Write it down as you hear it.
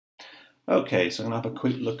Okay, so I'm going to have a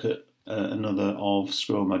quick look at another of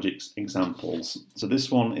ScrollMagic's examples. So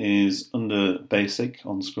this one is under Basic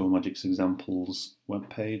on ScrollMagic's examples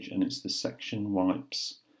webpage, and it's the section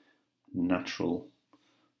wipes natural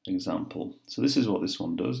example. So this is what this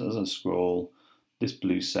one does. As I scroll, this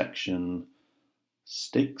blue section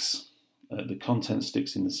sticks, the content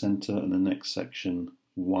sticks in the center, and the next section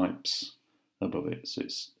wipes above it. So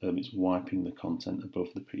it's wiping the content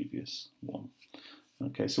above the previous one.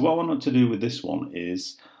 Okay, so what I want to do with this one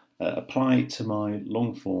is apply it to my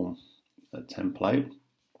long form template,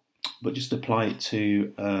 but just apply it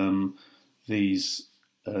to these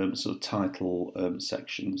sort of title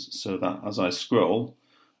sections, so that as I scroll,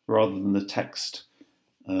 rather than the text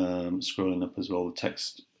scrolling up as well, the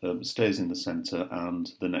text stays in the center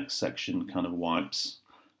and the next section kind of wipes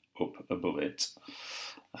up above it.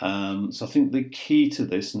 So I think the key to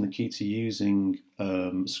this, and the key to using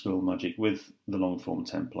ScrollMagic with the long form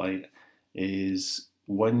template, is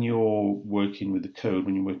when you're working with the code,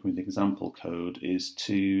 when you're working with the example code, is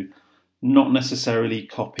to not necessarily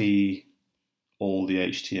copy all the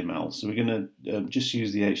HTML. So we're going to just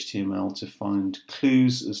use the HTML to find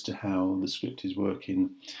clues as to how the script is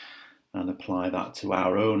working and apply that to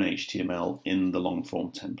our own HTML in the long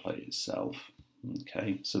form template itself.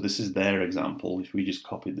 Okay, so this is their example. If we just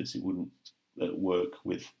copied this, it wouldn't work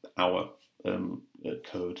with our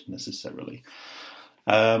code necessarily.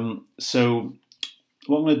 So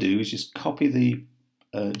what I'm going to do is just copy the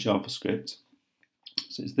JavaScript.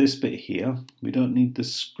 So it's this bit here. We don't need the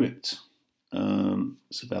script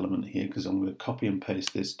sub-element here, because I'm going to copy and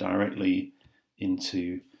paste this directly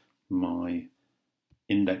into my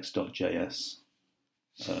index.js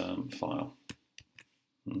file.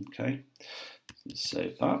 Okay. Let's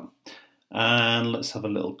save that, and let's have a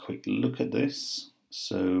little quick look at this.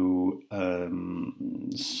 So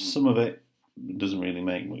some of it doesn't really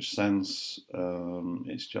make much sense.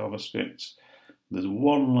 It's JavaScript. There's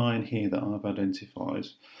one line here that I've identified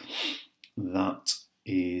that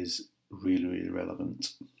is really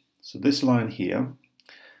relevant. So this line here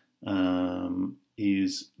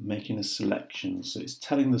is making a selection. So it's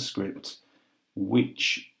telling the script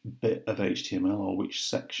which bit of HTML or which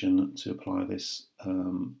section to apply this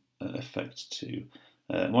effect to.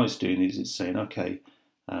 What it's doing is it's saying, okay,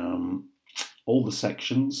 all the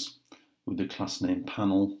sections with the class name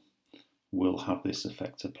panel will have this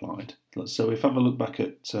effect applied. So if I have a look back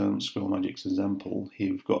at ScrollMagic's example,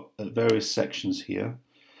 here we've got various sections here,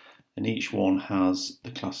 and each one has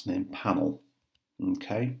the class name panel.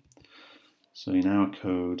 Okay, so in our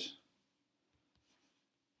code,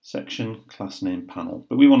 section, class name, panel.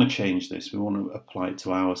 But we want to change this. We want to apply it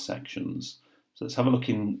to our sections. So let's have a look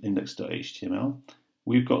in index.html.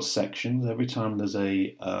 We've got sections. Every time there's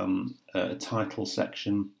a title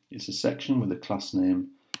section, it's a section with a class name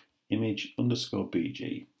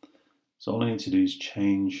image_bg. So all I need to do is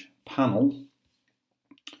change panel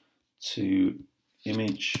to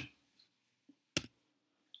image_bg.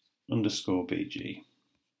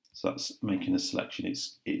 So that's making a selection.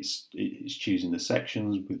 It's choosing the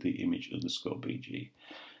sections with the image_bg.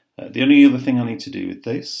 The only other thing I need to do with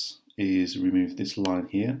this is remove this line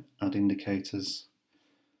here, add indicators,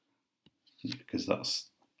 because that's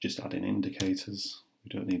just adding indicators. We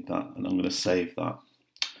don't need that, and I'm going to save that.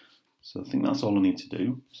 So I think that's all I need to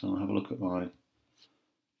do. So I'll have a look at my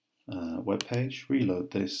web page,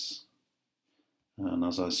 reload this, and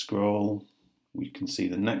as I scroll, we can see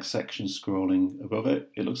the next section scrolling above it.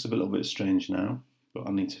 It looks a little bit strange now, but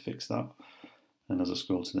I need to fix that. And as I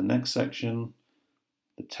scroll to the next section,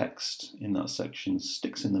 the text in that section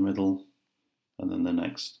sticks in the middle, and then the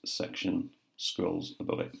next section scrolls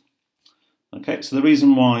above it. Okay, so the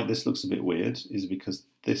reason why this looks a bit weird is because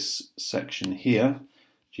this section here,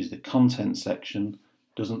 which is the content section,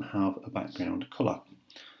 doesn't have a background colour.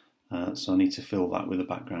 So I need to fill that with a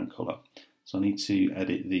background colour. So I need to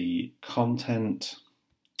edit the content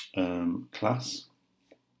class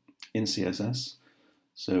in CSS.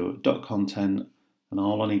 So .content, and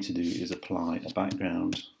all I need to do is apply a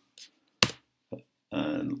background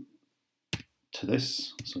to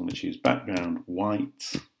this. So I'm going to choose background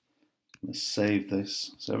white. I'm going to save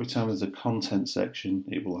this. So every time there's a content section,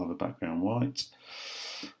 it will have a background white.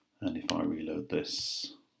 And if I reload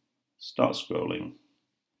this, start scrolling,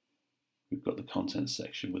 we've got the content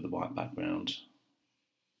section with the white background,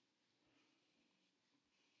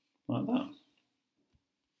 like that.